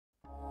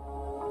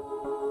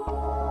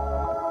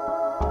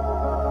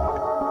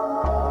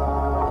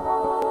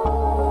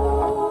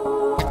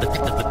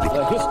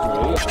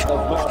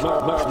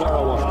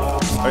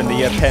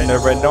Only a pen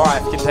or a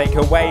knife can take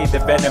away the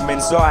venom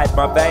inside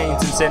my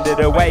veins and send it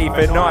away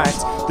for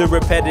nights. The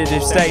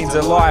repetitive stains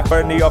of life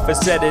only offer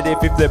sedative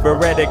if the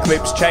Beretta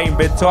clip's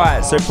chambered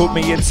tight. So put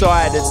me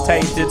inside its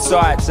tainted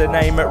sights and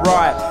aim it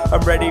right.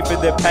 I'm ready for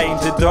the pain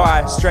to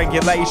die.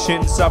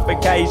 Strangulation,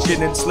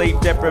 suffocation and sleep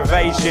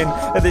deprivation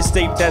are the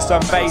steep test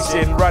I'm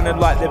facing. Running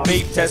like the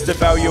beep test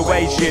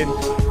evaluation.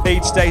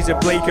 Each day's a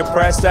bleak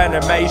oppressed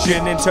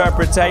animation,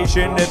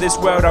 interpretation of this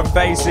world I'm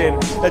facing.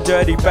 A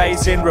dirty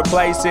basin,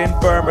 replacing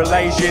firm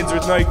relations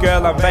with no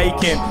girl I'm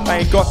vacant. I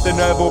ain't got the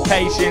nerve or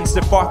patience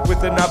to fuck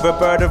with another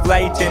bird of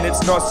Leighton.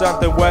 It's not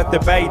something worth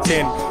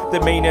debating.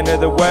 The meaning of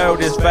the world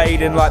is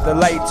fading like the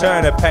late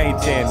Turner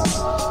paintings.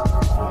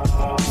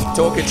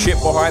 Talking shit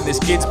behind this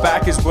kid's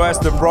back is worse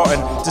than rotten.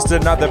 Just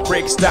another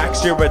brick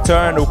stacks your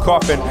eternal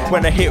coffin.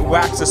 When I hit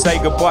wax I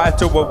say goodbye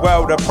to a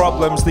world of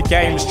problems. The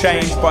game's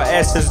changed but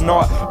S has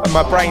not. And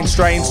my brain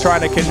strains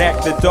trying to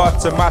connect the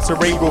dots. And my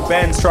cerebral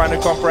bends trying to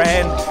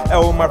comprehend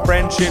all my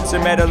friendships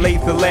and met a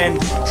lethal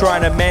end.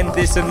 Trying to mend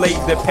this and leave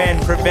the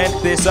pen.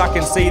 Prevent this, I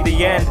can see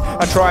the end.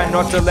 I try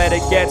not to let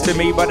it get to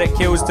me, but it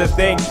kills to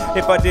think.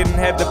 If I didn't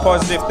have the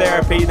positive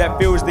therapy that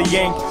fills the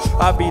ink,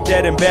 I'd be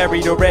dead and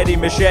buried already,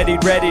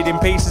 macheted, readied in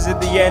pieces at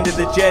the end of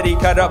the jetty,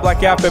 cut up like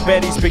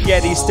alphabetti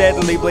spaghetti,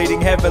 steadily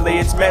bleeding heavily.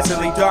 It's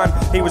messily done.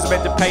 He was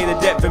meant to pay the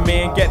debt for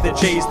me and get the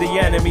cheese the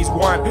enemies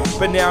won,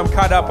 but now I'm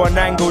cut up on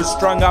angles,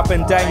 strung up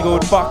and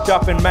dangled, fucked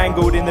up and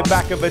mangled in the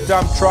back of a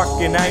dump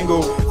truck in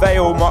angle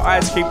veil. My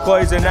eyes keep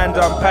closing and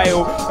I'm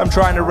pale. I'm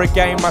trying to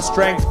regain my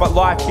strength, but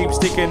life keeps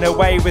sticking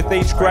away with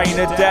each grain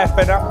of death,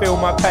 and I feel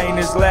my pain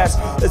is less.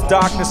 There's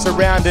darkness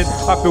surrounded,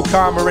 I feel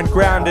calmer and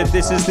grounded.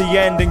 This is the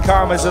end and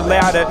karma's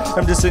allowed it.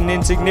 I'm just an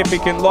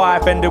insignificant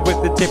life, ended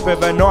with the tip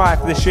of a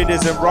knife. This shit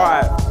isn't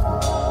right.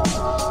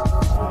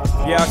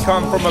 Yeah, I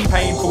come from a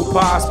painful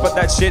past, but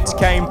that shit's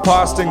came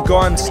past and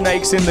gone.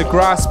 Snakes in the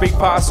grass speak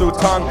parcel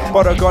tongue,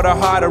 but I got a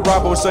heart of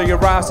rubble, so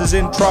your ass is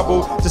in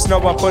trouble. Just know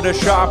I put a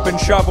sharpened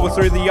shovel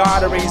through the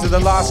arteries of the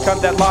last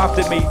cunt that laughed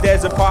at me.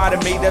 There's a part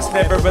of me that's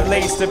never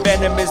released, a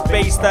venomous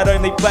beast that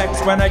only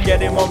flex when I get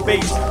him on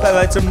beats. That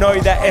lets him know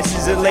that S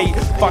is elite.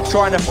 Fuck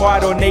trying to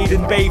fight or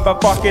needing beef, I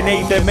fucking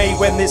eat the meat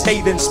when this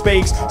heathen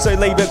speaks. So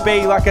leave it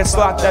be like a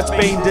slut that's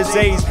been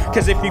diseased.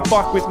 Cause if you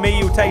fuck with me,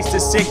 you'll taste the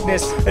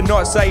sickness and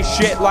not say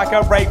shit like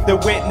I raped the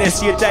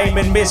witness, your dame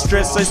and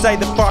mistress. So stay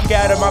the fuck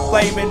out of my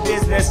flaming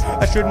business.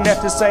 I shouldn't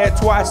have to say it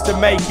twice to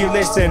make you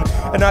listen.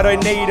 And I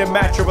don't need a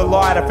match or a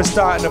lighter for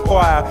starting a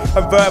fire.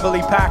 I'm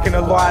verbally packing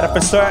a lighter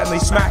for certainly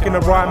smacking a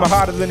rhyme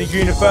harder than a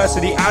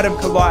university atom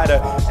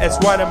collider.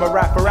 S1, I'm a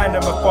rapper and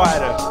I'm a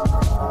fighter.